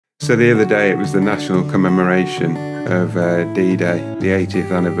So the other day it was the national commemoration of D-Day, the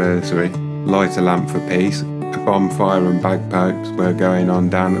 80th anniversary. Light a lamp for peace. A bonfire and bagpipes were going on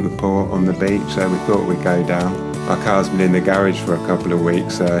down at the port on the beach, so we thought we'd go down. Our car's been in the garage for a couple of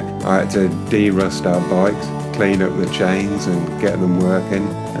weeks, so I had to de-rust our bikes, clean up the chains and get them working,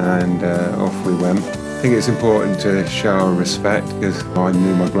 and off we went. I think it's important to show our respect because I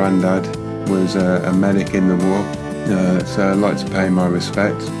knew my granddad was a medic in the war, so I'd like to pay my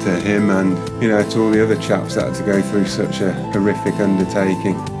respect to him and to all the other chaps that had to go through such a horrific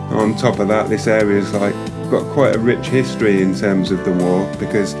undertaking. On top of that, this area's got quite a rich history in terms of the war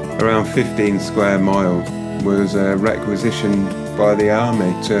because around 15 square miles was requisitioned by the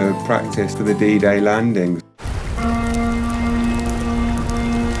army to practice for the D-Day landings.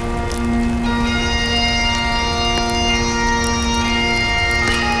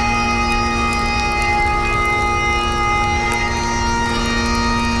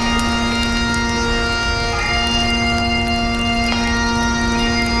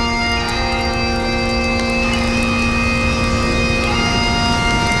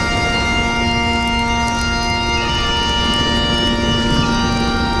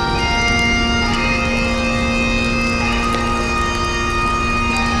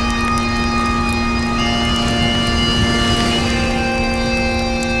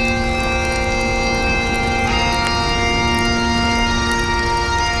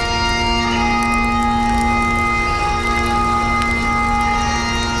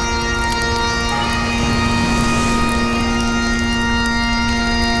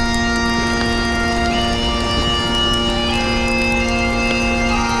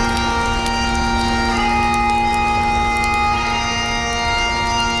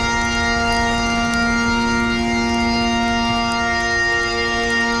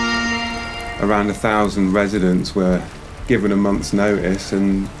 Around 1,000 residents were given a month's notice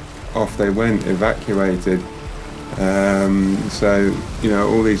and off they went, evacuated. So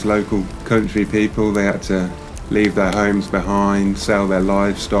all these local country people, they had to leave their homes behind, sell their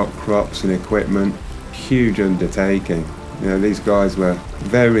livestock, crops and equipment. Huge undertaking. These guys were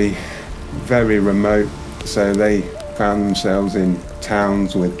very, very remote, so they found themselves in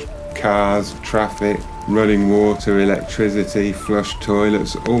towns with cars, traffic, running water, electricity, flush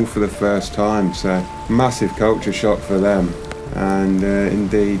toilets, all for the first time. So massive culture shock for them, and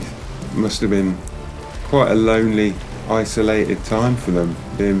indeed must have been quite a lonely, isolated time for them,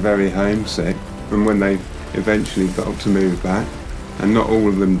 being very homesick. And when they eventually got to move back, and not all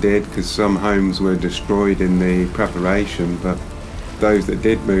of them did because some homes were destroyed in the preparation, but those that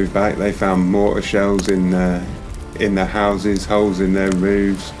did move back, they found mortar shells in their houses, holes in their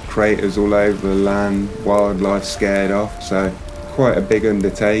roofs, craters all over the land, wildlife scared off. So quite a big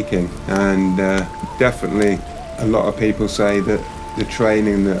undertaking, and definitely a lot of people say that the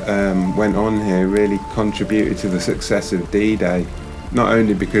training that went on here really contributed to the success of D-Day. Not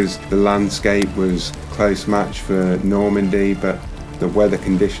only because the landscape was close match for Normandy, but the weather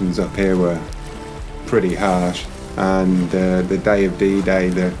conditions up here were pretty harsh. And the day of D-Day,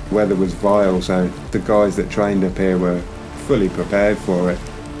 the weather was vile, so the guys that trained up here were fully prepared for it.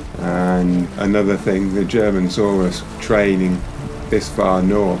 And another thing, the Germans saw us training this far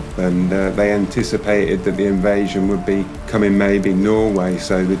north, and they anticipated that the invasion would be coming maybe Norway,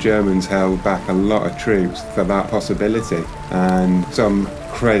 so the Germans held back a lot of troops for that possibility. And some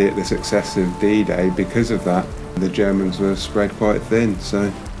credit the success of D-Day because of that. The Germans were spread quite thin,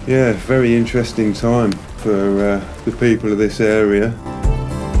 so yeah, very interesting time for the people of this area.